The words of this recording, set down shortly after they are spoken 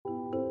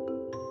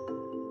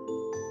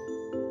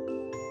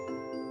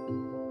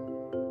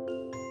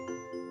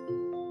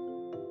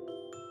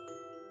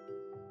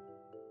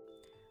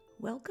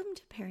Welcome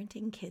to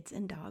Parenting Kids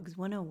and Dogs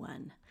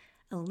 101,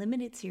 a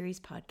limited series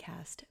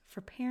podcast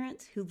for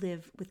parents who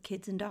live with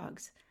kids and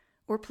dogs,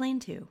 or plan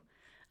to.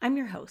 I'm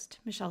your host,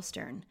 Michelle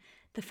Stern,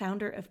 the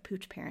founder of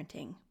Pooch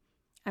Parenting.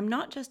 I'm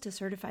not just a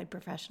certified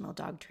professional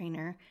dog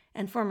trainer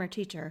and former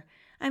teacher,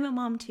 I'm a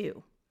mom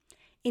too.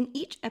 In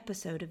each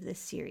episode of this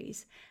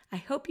series, I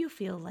hope you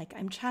feel like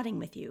I'm chatting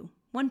with you,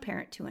 one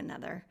parent to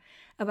another,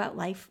 about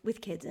life with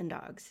kids and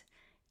dogs,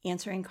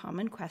 answering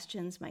common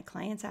questions my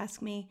clients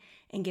ask me,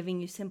 and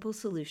giving you simple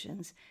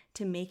solutions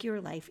to make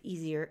your life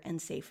easier and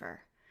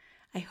safer.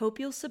 I hope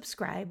you'll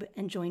subscribe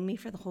and join me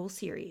for the whole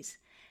series.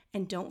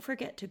 And don't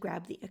forget to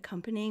grab the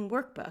accompanying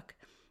workbook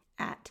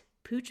at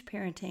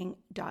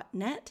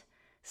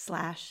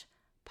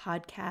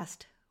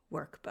poochparenting.net/podcast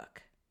workbook.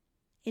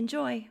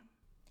 Enjoy!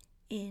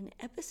 In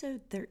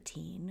episode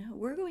 13,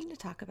 we're going to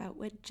talk about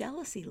what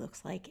jealousy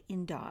looks like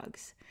in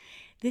dogs.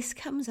 This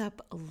comes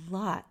up a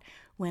lot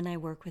when I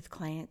work with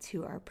clients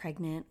who are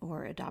pregnant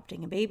or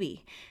adopting a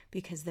baby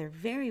because they're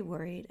very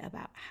worried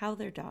about how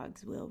their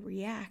dogs will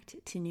react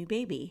to new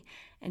baby,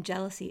 and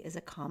jealousy is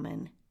a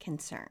common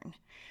concern.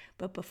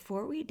 But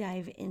before we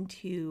dive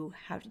into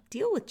how to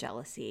deal with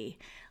jealousy,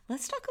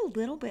 let's talk a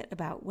little bit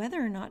about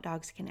whether or not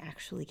dogs can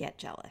actually get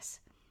jealous.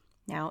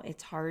 Now,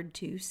 it's hard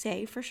to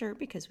say for sure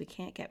because we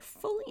can't get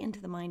fully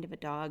into the mind of a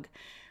dog,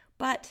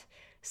 but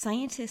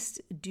scientists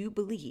do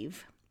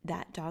believe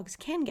that dogs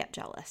can get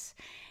jealous,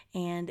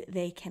 and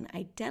they can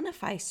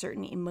identify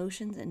certain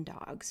emotions in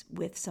dogs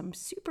with some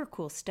super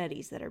cool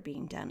studies that are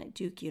being done at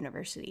Duke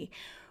University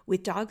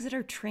with dogs that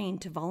are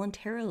trained to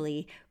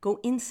voluntarily go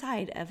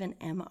inside of an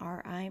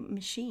MRI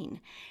machine,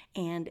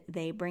 and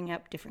they bring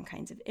up different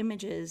kinds of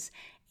images,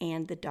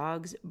 and the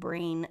dog's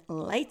brain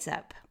lights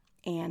up.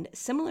 And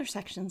similar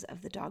sections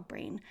of the dog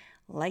brain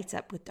lights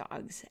up with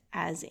dogs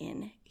as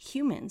in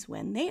humans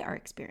when they are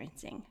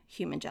experiencing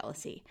human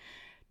jealousy.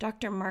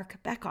 Dr. Mark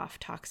Bekoff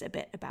talks a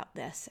bit about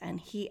this, and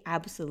he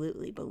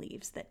absolutely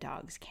believes that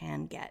dogs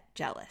can get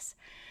jealous.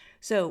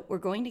 So we're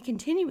going to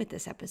continue with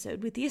this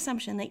episode with the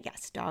assumption that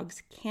yes,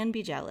 dogs can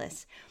be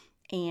jealous,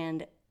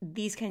 and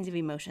these kinds of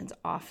emotions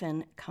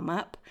often come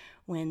up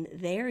when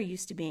they're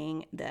used to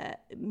being the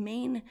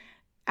main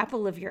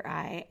apple of your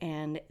eye,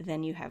 and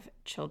then you have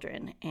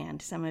children,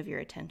 and some of your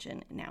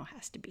attention now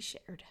has to be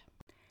shared.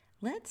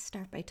 Let's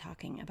start by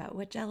talking about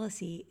what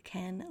jealousy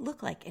can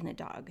look like in a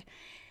dog.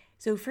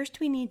 So first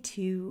we need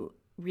to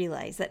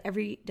realize that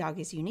every dog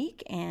is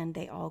unique and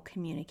they all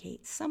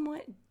communicate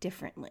somewhat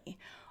differently,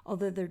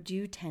 although there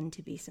do tend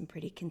to be some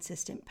pretty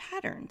consistent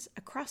patterns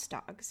across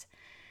dogs.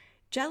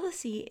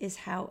 Jealousy is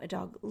how a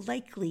dog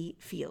likely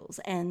feels,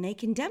 and they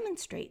can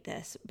demonstrate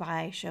this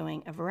by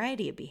showing a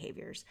variety of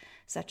behaviors,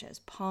 such as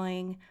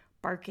pawing,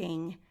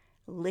 barking,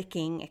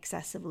 licking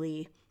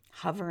excessively,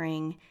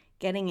 hovering,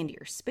 getting into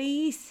your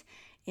space,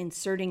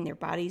 inserting their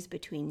bodies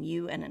between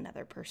you and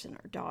another person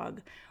or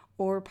dog,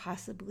 or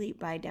possibly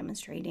by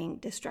demonstrating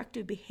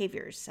destructive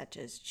behaviors such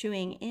as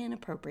chewing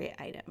inappropriate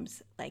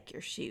items like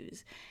your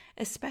shoes,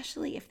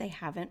 especially if they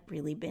haven't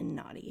really been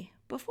naughty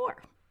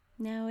before.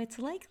 Now, it's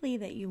likely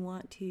that you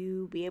want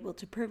to be able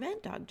to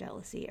prevent dog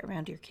jealousy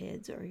around your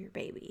kids or your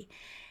baby.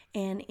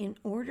 And in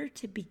order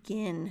to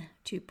begin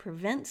to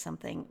prevent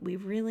something, we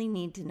really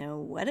need to know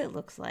what it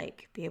looks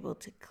like, be able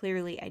to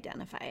clearly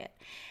identify it,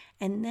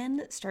 and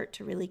then start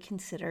to really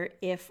consider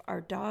if our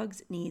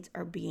dog's needs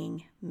are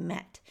being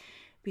met.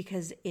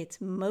 Because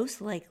it's most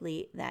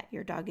likely that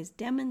your dog is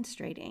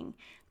demonstrating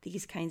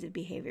these kinds of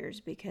behaviors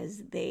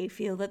because they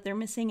feel that they're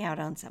missing out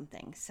on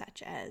something,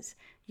 such as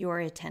your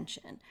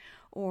attention.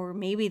 Or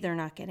maybe they're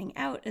not getting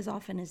out as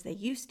often as they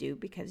used to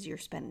because you're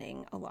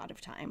spending a lot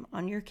of time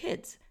on your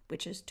kids,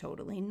 which is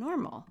totally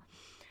normal.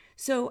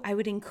 So I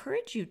would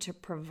encourage you to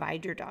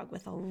provide your dog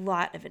with a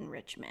lot of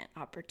enrichment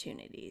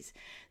opportunities,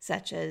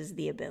 such as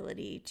the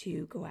ability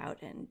to go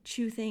out and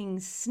chew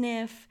things,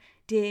 sniff,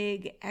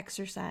 dig,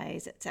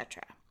 exercise,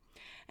 etc.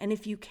 And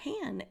if you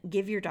can,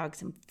 give your dog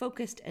some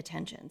focused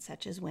attention,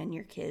 such as when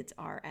your kids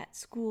are at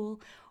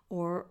school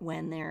or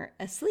when they're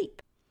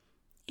asleep.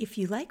 If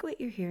you like what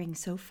you're hearing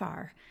so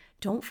far,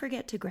 don't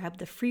forget to grab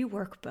the free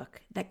workbook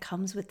that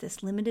comes with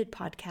this limited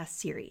podcast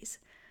series.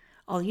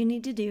 All you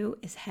need to do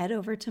is head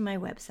over to my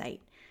website,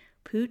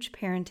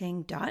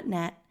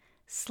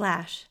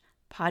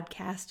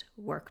 poochparenting.net/podcast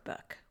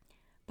workbook.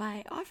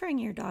 By offering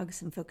your dog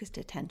some focused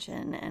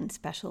attention and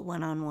special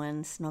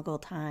one-on-one snuggle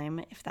time,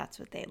 if that's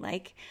what they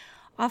like,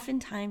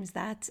 oftentimes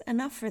that's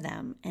enough for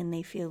them and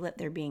they feel that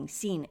they're being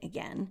seen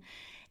again.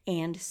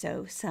 And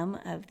so some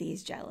of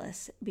these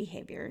jealous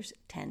behaviors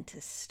tend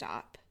to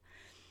stop.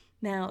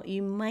 Now,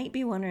 you might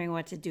be wondering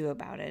what to do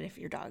about it if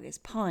your dog is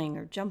pawing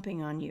or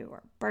jumping on you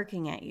or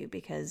barking at you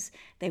because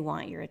they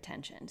want your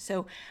attention.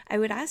 So I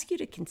would ask you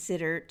to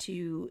consider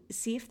to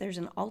see if there's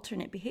an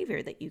alternate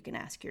behavior that you can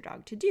ask your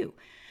dog to do.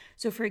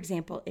 So for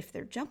example, if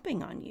they're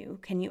jumping on you,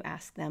 can you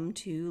ask them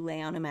to lay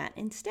on a mat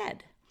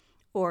instead?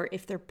 Or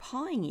if they're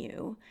pawing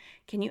you,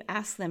 can you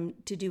ask them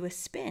to do a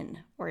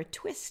spin or a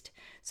twist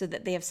so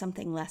that they have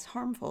something less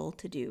harmful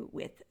to do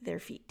with their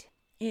feet?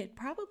 It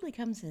probably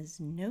comes as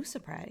no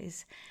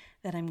surprise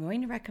that I'm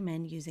going to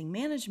recommend using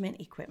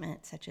management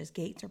equipment such as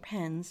gates or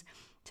pens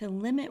to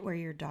limit where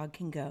your dog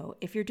can go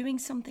if you're doing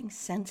something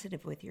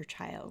sensitive with your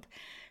child,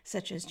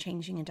 such as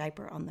changing a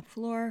diaper on the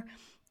floor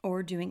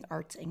or doing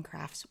arts and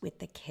crafts with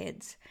the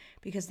kids.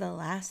 Because the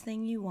last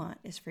thing you want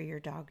is for your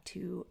dog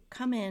to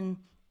come in,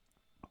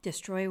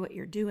 destroy what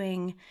you're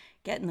doing,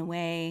 get in the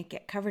way,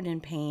 get covered in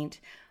paint,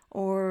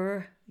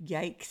 or,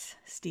 yikes,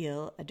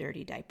 steal a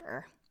dirty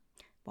diaper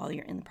while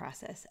you're in the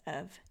process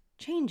of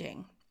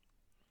changing.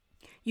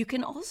 You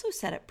can also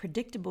set up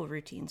predictable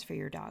routines for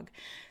your dog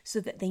so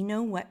that they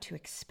know what to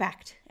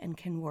expect and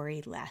can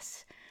worry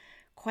less.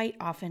 Quite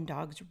often,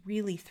 dogs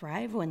really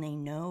thrive when they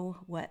know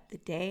what the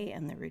day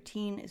and the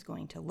routine is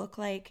going to look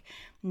like,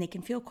 and they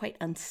can feel quite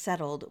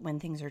unsettled when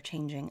things are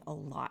changing a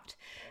lot.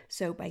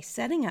 So by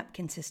setting up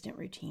consistent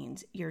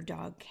routines, your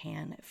dog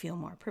can feel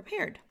more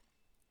prepared.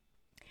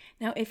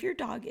 Now, if your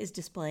dog is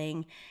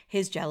displaying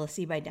his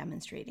jealousy by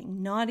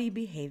demonstrating naughty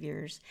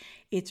behaviors,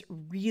 it's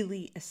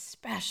really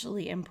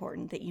especially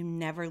important that you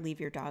never leave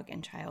your dog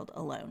and child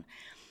alone.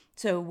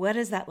 So what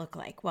does that look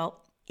like?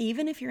 Well,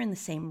 even if you're in the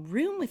same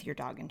room with your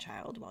dog and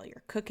child while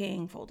you're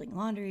cooking, folding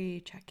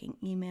laundry, checking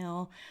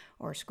email,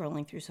 or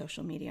scrolling through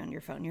social media on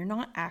your phone, you're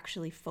not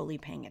actually fully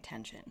paying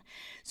attention.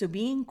 So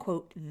being,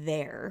 quote,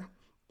 there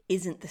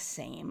isn't the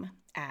same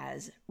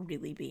as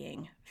really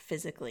being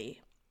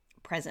physically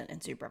present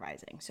and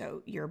supervising.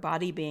 So your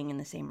body being in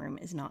the same room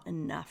is not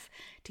enough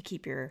to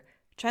keep your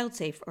child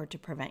safe or to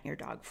prevent your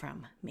dog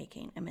from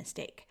making a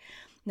mistake.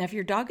 Now, if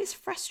your dog is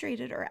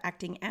frustrated or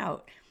acting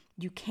out,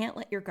 you can't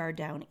let your guard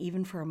down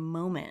even for a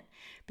moment,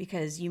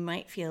 because you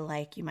might feel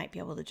like you might be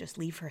able to just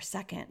leave for a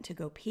second to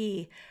go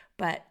pee,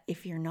 but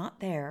if you're not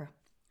there,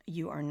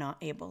 you are not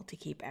able to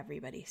keep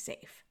everybody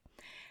safe.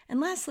 And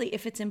lastly,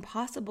 if it's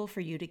impossible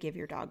for you to give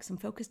your dog some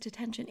focused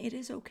attention, it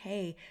is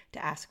okay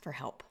to ask for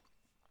help.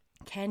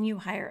 Can you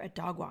hire a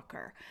dog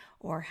walker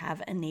or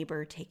have a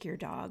neighbor take your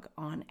dog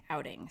on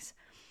outings?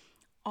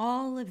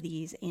 All of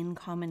these in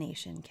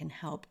combination can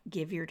help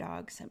give your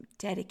dog some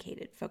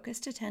dedicated,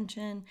 focused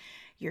attention.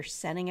 You're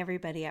setting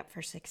everybody up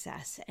for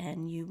success,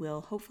 and you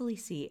will hopefully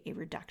see a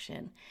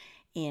reduction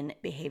in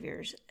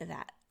behaviors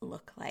that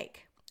look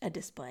like a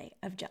display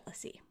of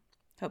jealousy.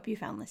 Hope you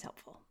found this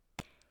helpful.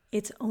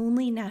 It's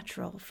only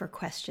natural for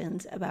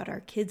questions about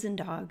our kids and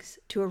dogs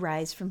to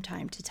arise from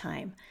time to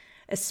time,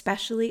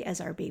 especially as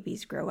our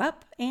babies grow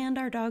up and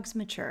our dogs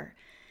mature.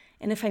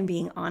 And if I'm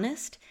being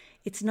honest,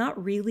 it's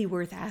not really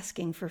worth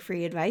asking for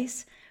free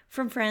advice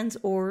from friends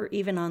or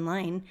even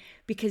online,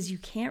 because you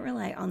can't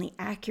rely on the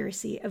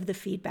accuracy of the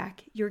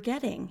feedback you're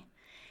getting.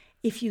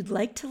 If you'd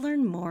like to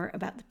learn more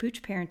about the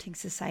Pooch Parenting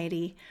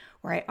Society,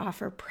 where I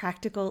offer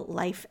practical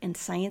life and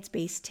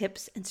science-based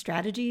tips and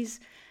strategies,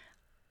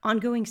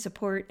 ongoing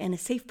support, and a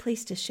safe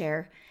place to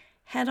share,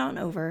 head on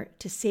over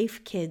to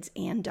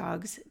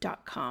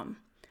safekidsanddogs.com.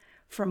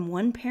 From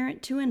one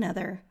parent to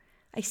another,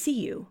 I see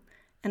you,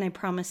 and I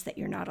promise that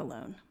you're not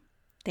alone.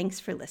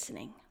 Thanks for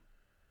listening.